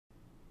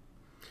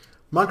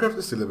Minecraft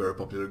is still a very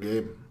popular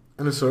game,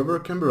 and a server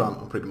can be run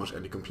on pretty much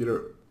any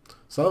computer.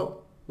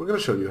 So, we're gonna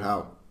show you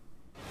how.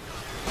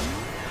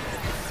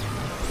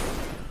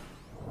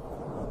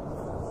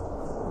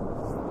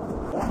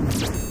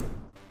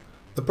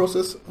 The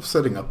process of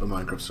setting up a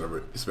Minecraft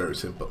server is very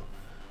simple,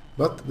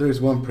 but there is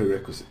one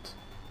prerequisite.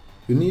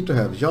 You need to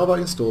have Java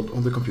installed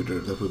on the computer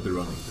that will be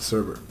running the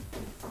server.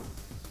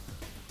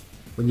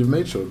 When you've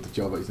made sure that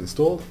Java is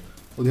installed,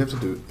 all you have to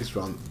do is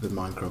run the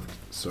Minecraft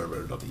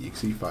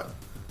server.exe file.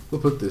 We'll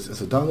put this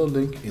as a download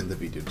link in the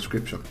video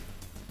description.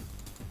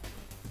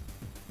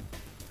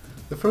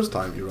 The first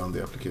time you run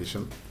the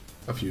application,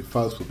 a few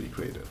files will be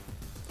created.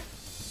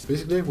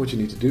 Basically, what you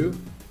need to do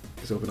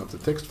is open up the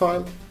text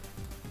file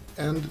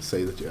and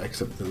say that you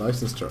accept the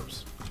license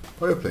terms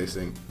by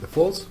replacing the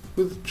false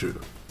with true.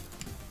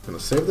 We're going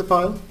to save the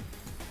file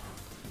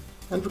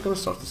and we're going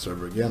to start the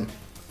server again.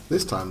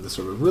 This time the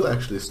server will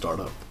actually start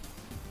up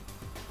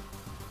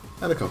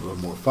and a couple of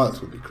more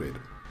files will be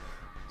created.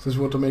 Since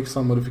we want to make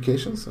some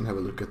modifications and have a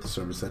look at the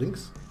server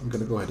settings, I'm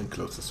going to go ahead and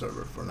close the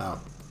server for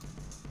now.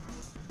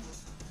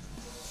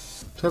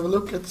 To have a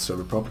look at the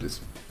server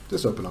properties,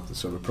 just open up the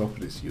server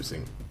properties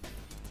using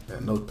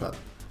Notepad.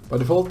 By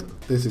default,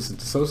 this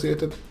isn't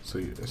associated, so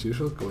you, as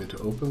usual, go into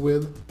Open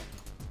With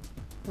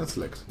and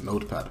select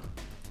Notepad.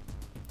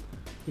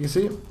 You can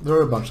see there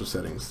are a bunch of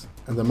settings,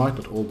 and they might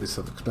not all be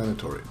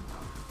self-explanatory.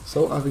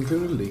 So I've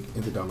included a link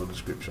in the download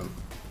description,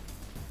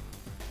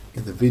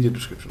 in the video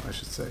description I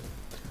should say,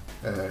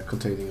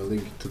 containing a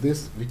link to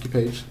this wiki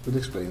page that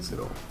explains it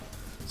all.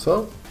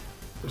 So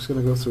I'm just going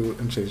to go through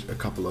and change a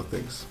couple of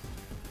things.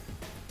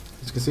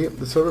 As you can see,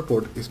 the server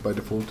port is by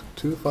default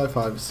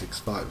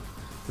 25565.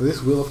 Now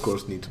this will of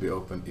course need to be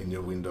opened in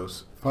your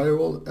Windows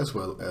firewall as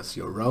well as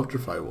your router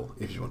firewall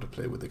if you want to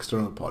play with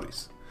external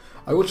parties.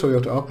 I will show you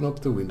how to open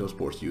up the Windows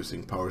ports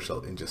using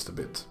PowerShell in just a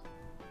bit.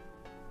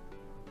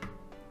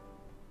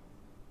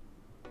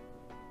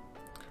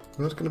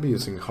 I'm not going to be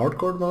using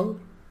hardcore mode.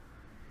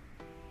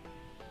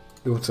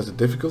 We want to set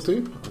the difficulty.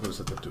 I'm going to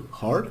set that to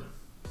hard.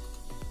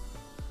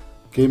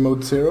 Game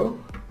mode 0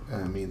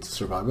 means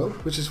survival,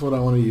 which is what I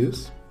want to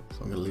use.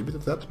 So I'm going to leave it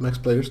at that. Max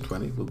players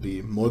 20 will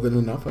be more than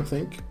enough, I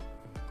think.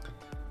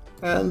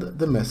 And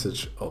the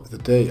message of the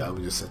day, I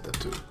will just set that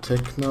to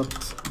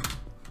TechNut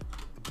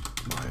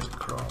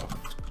Minecraft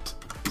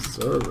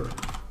server.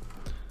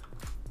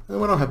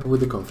 And when I'm happy with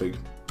the config,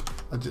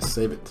 I just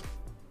save it.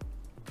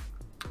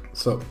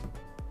 So,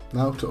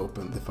 now to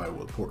open the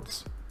firewall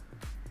ports.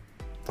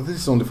 This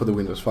is only for the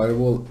Windows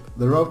firewall.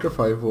 The router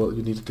firewall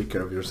you need to take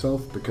care of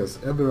yourself because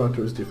every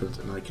router is different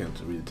and I can't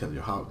really tell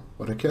you how.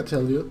 What I can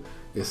tell you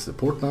is the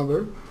port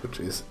number, which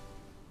is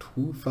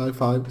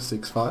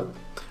 25565,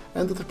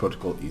 and that the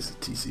protocol is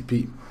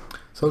TCP.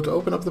 So to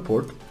open up the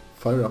port,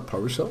 fire up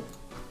PowerShell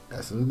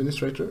as an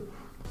administrator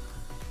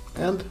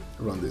and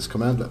run this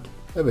commandlet,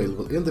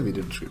 available in the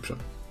video description.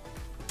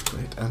 So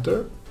hit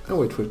enter and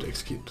wait for it to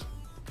execute.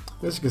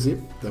 As you can see,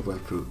 that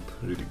went through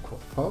really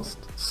quite fast.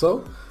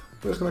 So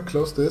we're just going to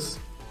close this,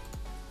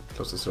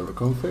 close the server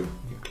config,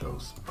 you can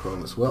close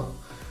Chrome as well,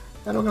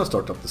 and we're going to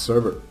start up the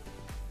server.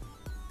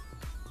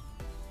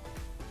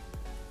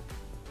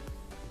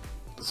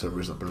 The server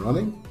is up and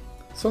running,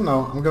 so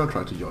now I'm going to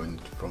try to join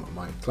it from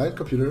my client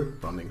computer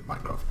running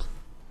Minecraft.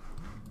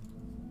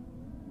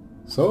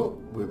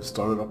 So we've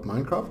started up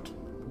Minecraft,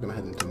 we're going to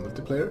head into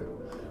multiplayer.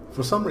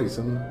 For some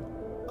reason,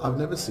 I've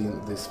never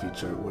seen this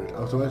feature where it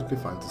automatically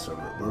finds the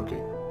server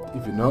working.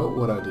 If you know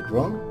what I did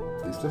wrong,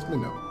 please let me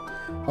know.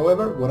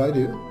 However, what I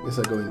do is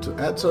I go into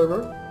add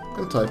server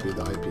and type in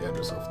the IP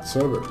address of the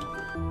server.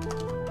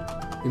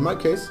 In my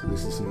case,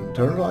 this is an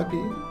internal IP.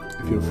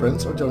 If your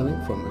friends are joining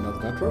from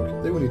another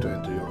network, they will need to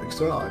enter your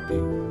external IP.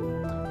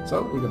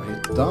 So we're going to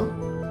hit done.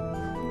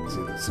 You can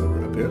see that the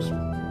server appears.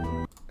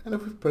 And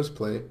if we press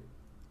play,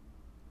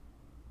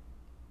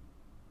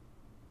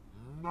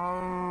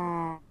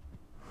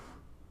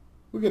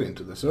 we get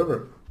into the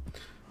server.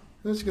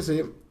 And as you can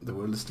see, the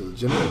world is still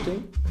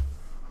generating,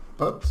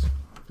 but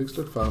fixed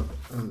look found,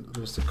 and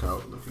there's a cow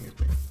looking at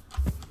me.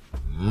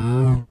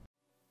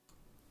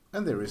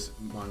 And there is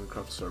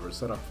Minecraft server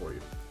set up for you.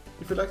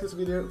 If you like this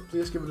video,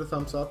 please give it a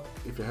thumbs up.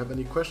 If you have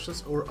any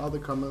questions or other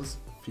comments,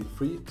 feel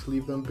free to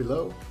leave them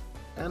below.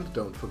 And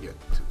don't forget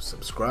to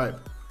subscribe.